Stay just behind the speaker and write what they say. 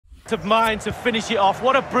of mind to finish it off.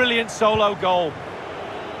 What a brilliant solo goal.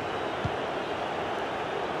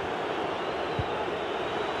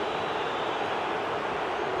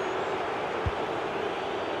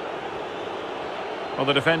 Well,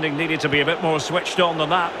 the defending needed to be a bit more switched on than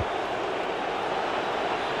that.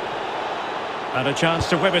 And a chance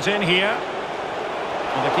to whip it in here.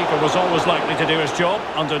 And the keeper was always likely to do his job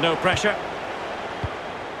under no pressure.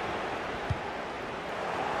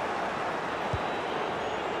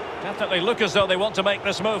 Definitely look as though they want to make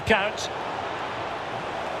this move count.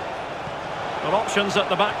 Well, options at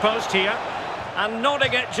the back post here. And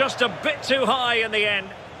nodding it just a bit too high in the end.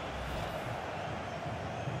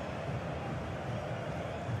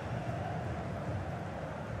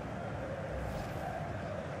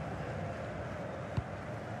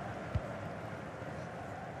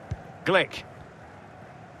 Glick.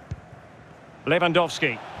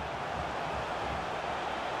 Lewandoski.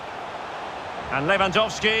 And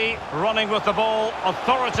Lewandoski running with the ball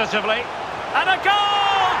authoritatively. And a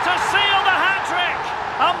goal to seal the hat-trick!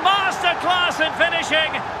 A masterclass in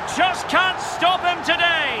finishing. Just can't stop him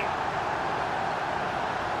today.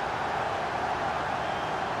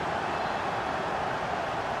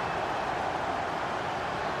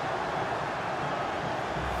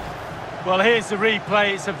 Well, here's the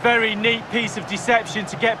replay. It's a very neat piece of deception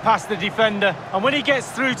to get past the defender. And when he gets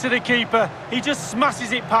through to the keeper, he just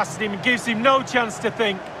smashes it past him and gives him no chance to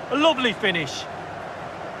think. A lovely finish.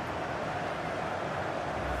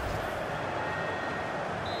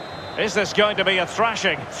 Is this going to be a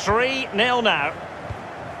thrashing? 3-0 now.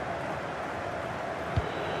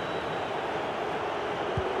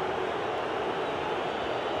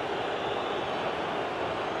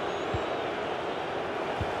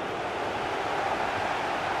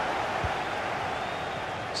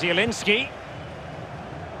 Zielinski.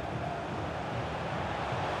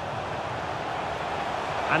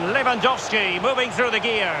 And Lewandoski moving through the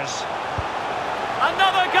gears.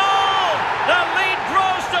 Another goal! The lead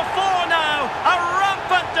grows to 4 now. A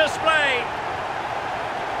rampant display.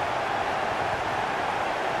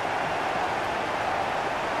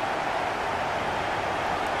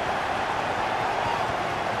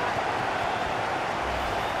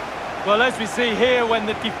 Well, as we see here, when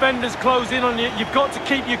the defenders close in on you, you've got to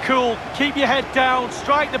keep your cool, keep your head down,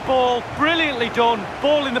 strike the ball. Brilliantly done.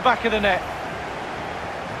 Ball in the back of the net.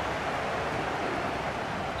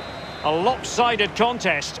 A lopsided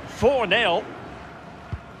contest, 4-0.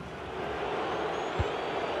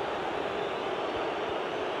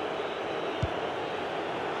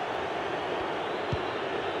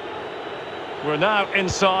 We're now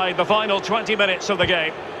inside the final 20 minutes of the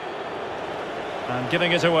game. And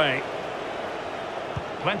giving it away.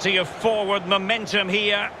 Plenty of forward momentum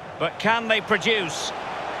here, but can they produce?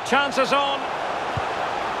 Chances on.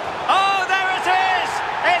 Oh, there it is!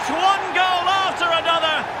 It's one goal after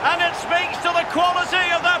another, and it speaks to the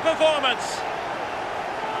quality of their performance.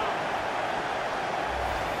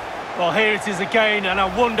 Well, here it is again, and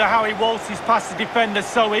I wonder how he waltzes past the defender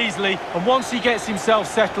so easily. And once he gets himself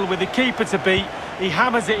settled with the keeper to beat, he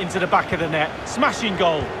hammers it into the back of the net. Smashing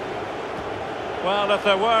goal. Well, if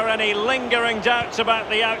there were any lingering doubts about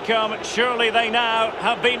the outcome, surely they now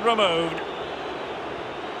have been removed.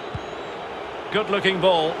 Good-looking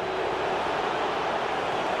ball.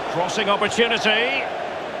 Crossing opportunity.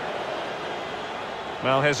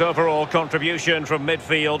 Well, his overall contribution from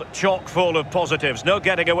midfield, chock full of positives. No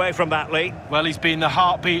getting away from that, Lee. Well, he's been the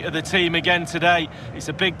heartbeat of the team again today. It's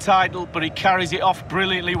a big title, but he carries it off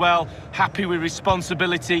brilliantly well. Happy with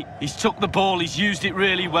responsibility. He's took the ball, he's used it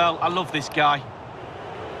really well. I love this guy.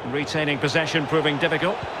 Retaining possession proving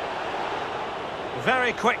difficult.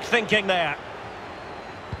 Very quick thinking there.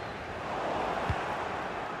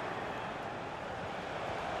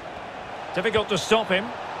 Difficult to stop him.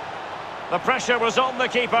 The pressure was on the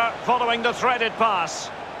keeper following the threaded pass.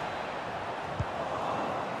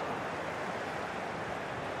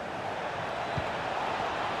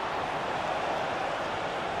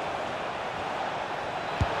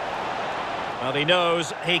 Well, he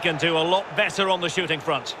knows he can do a lot better on the shooting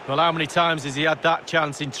front. Well, how many times has he had that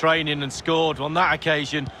chance in training and scored? On that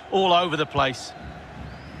occasion, all over the place.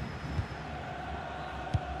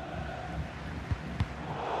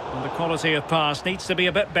 And the quality of pass needs to be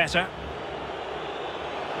a bit better.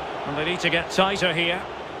 And they need to get tighter here.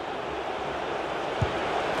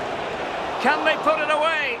 Can they put it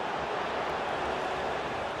away?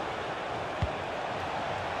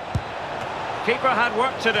 Keeper had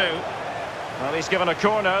work to do. Well, he's given a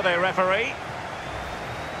corner, the referee.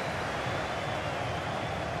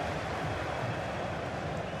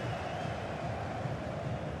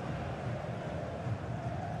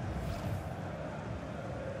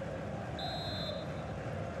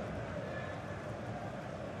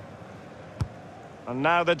 And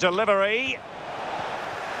now the delivery.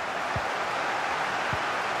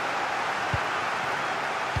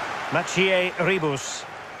 Mathieu Ribus.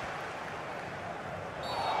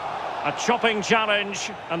 A chopping challenge,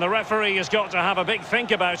 and the referee has got to have a big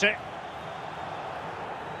think about it.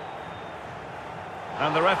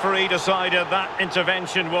 And the referee decided that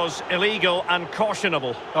intervention was illegal and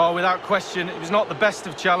cautionable. Oh, without question, it was not the best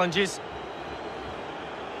of challenges.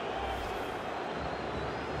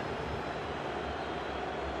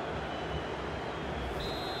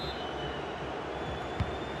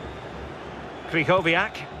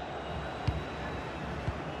 Krychowiak.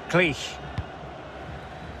 Klich.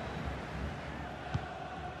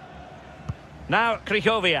 Now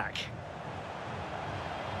Krychowiak.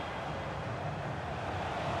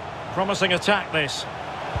 Promising attack, this.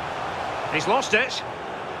 He's lost it.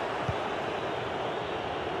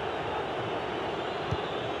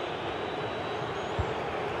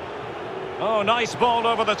 Oh, nice ball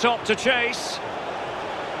over the top to chase.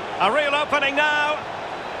 A real opening now.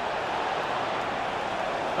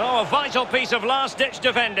 Oh, a vital piece of last-ditch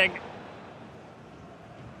defending.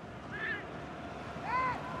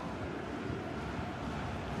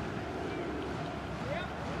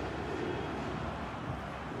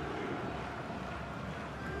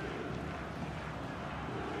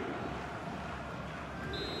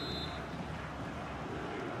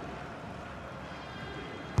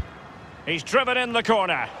 He's driven in the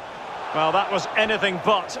corner. Well, that was anything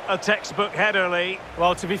but a textbook header, Lee.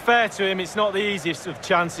 Well, to be fair to him, it's not the easiest of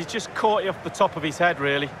chances. Just caught it off the top of his head,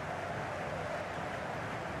 really.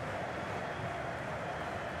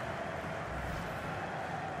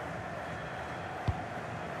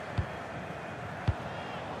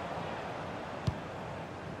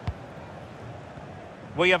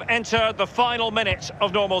 We have entered the final minute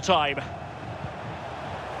of normal time.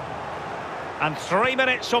 And 3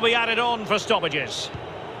 minutes will be added on for stoppages.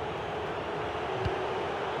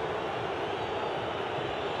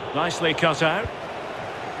 Nicely cut out.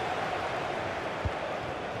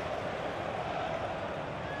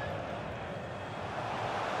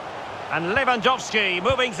 And Lewandoski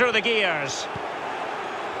moving through the gears.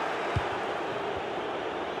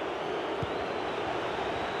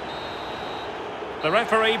 The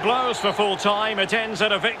referee blows for full time. It ends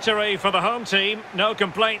at a victory for the home team. No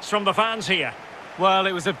complaints from the fans here. Well,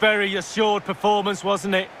 it was a very assured performance,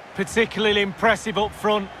 wasn't it? Particularly impressive up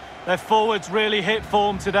front. Their forwards really hit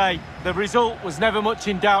form today. The result was never much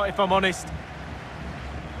in doubt, if I'm honest.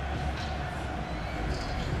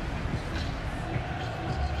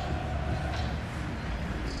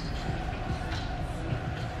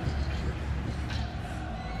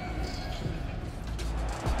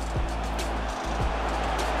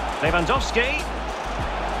 Lewandoski.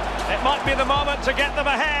 It might be the moment to get them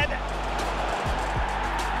ahead.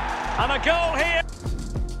 And a goal here.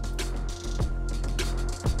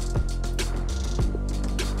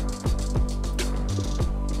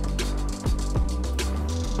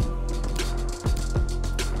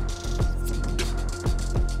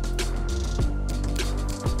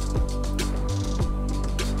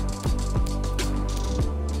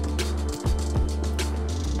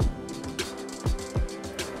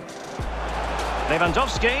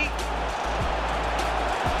 Lewandoski.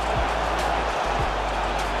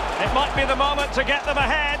 It might be the moment to get them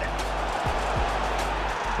ahead.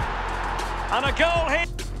 And a goal here.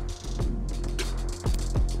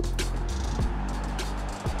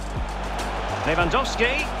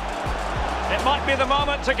 Lewandoski. It might be the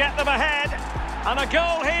moment to get them ahead. And a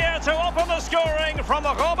goal here to open the scoring from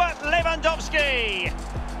Robert Lewandoski.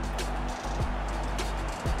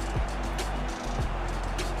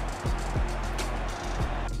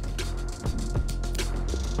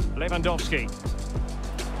 Lewandoski.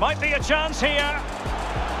 Might be a chance here.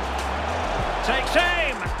 Takes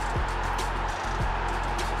aim.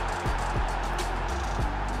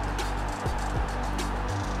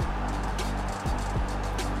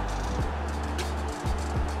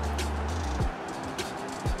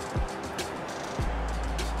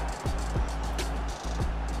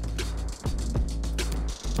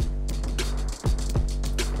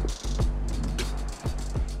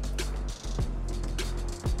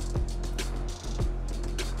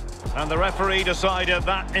 And the referee decided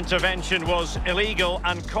that intervention was illegal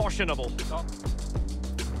and cautionable.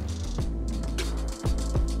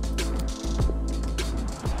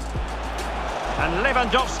 And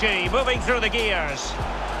Lewandoski moving through the gears.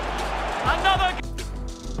 Another...